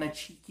veil, and even a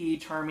cheeky,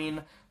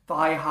 charming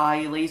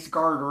thigh-high lace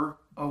garter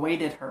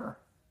awaited her.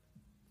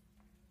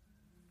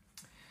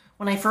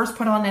 When I first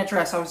put on that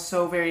dress, I was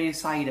so very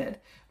excited,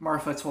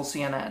 Martha told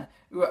CNN.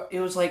 It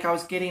was like I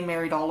was getting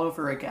married all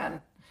over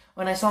again.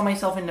 When I saw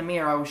myself in the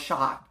mirror, I was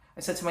shocked. I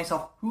said to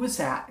myself, who is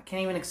that? I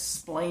can't even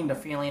explain the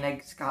feeling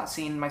I got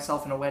seeing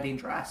myself in a wedding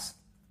dress.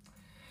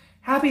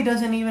 Happy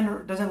doesn't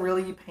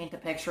really paint a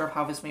picture of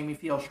how this made me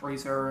feel,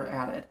 Stroizer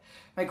added.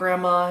 My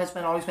grandma has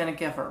always been a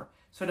giver,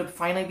 so to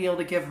finally be able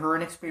to give her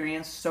an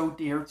experience so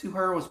dear to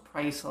her was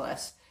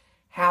priceless.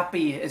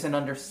 Happy is an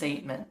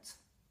understatement.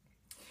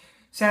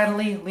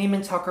 Sadly,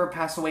 Lehman Tucker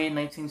passed away in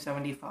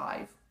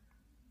 1975.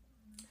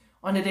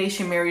 On the day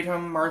she married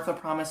him, Martha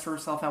promised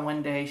herself that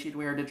one day she'd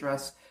wear a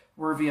dress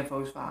worthy of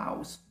those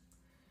vows.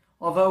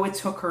 Although it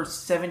took her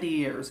 70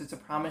 years, it's a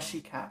promise she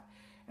kept,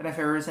 and if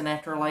there is an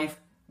afterlife,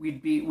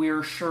 we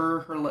are sure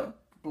her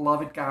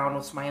beloved gown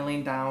was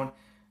smiling down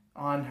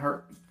on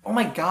her. Oh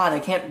my God, I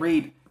can't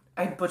read.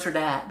 I butchered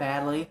that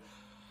badly.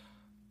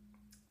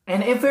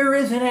 And if there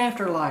is an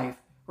afterlife,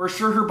 we're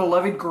sure her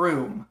beloved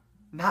groom,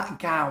 not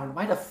gown.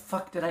 Why the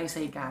fuck did I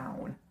say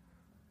gown?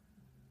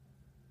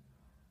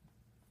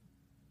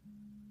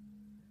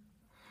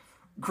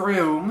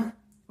 Groom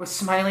was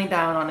smiling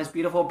down on his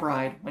beautiful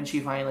bride when she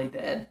finally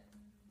did.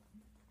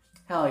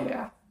 Hell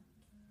yeah.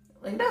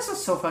 Like, that's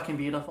just so fucking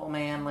beautiful,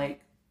 man.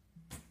 Like,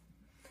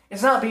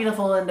 it's not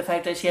beautiful in the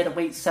fact that she had to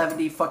wait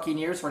 70 fucking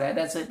years for that.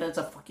 That's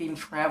a fucking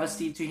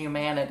travesty to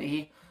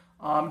humanity.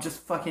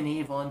 Just fucking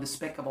evil and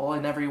despicable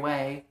in every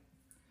way.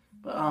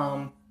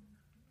 But,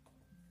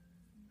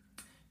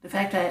 the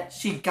fact that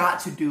she got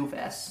to do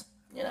this,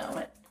 you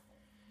know,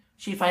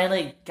 she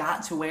finally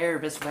got to wear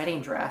this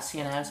wedding dress,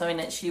 you know, something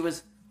that she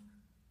was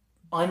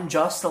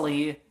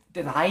unjustly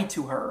denied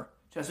to her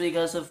just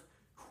because of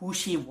who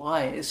she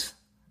was.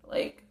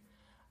 Like,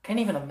 I can't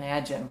even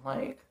imagine,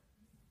 like,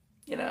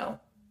 you know,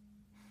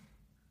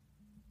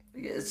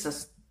 it's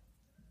just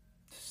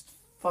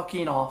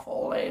fucking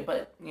awful, like,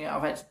 but, you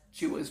know, that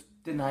she was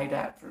denied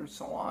that for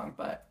so long,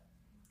 but,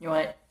 you know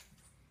what,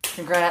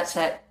 congrats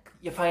that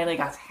you finally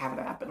got to have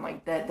it happen.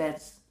 Like,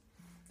 that's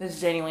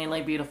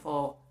genuinely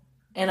beautiful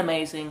and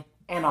amazing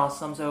and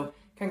awesome, so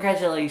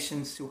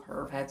congratulations to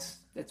her.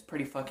 That's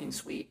pretty fucking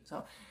sweet.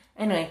 So,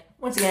 anyway,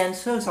 once again,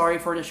 so sorry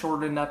for the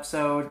shortened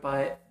episode,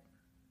 but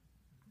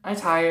I'm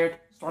tired.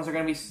 Storms are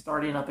going to be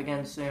starting up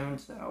again soon,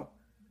 so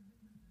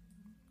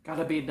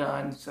gotta be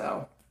done,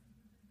 so.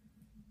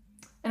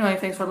 Anyway,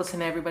 thanks for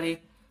listening,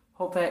 everybody.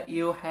 Hope that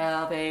you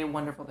have a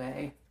wonderful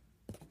day.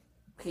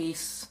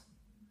 Peace.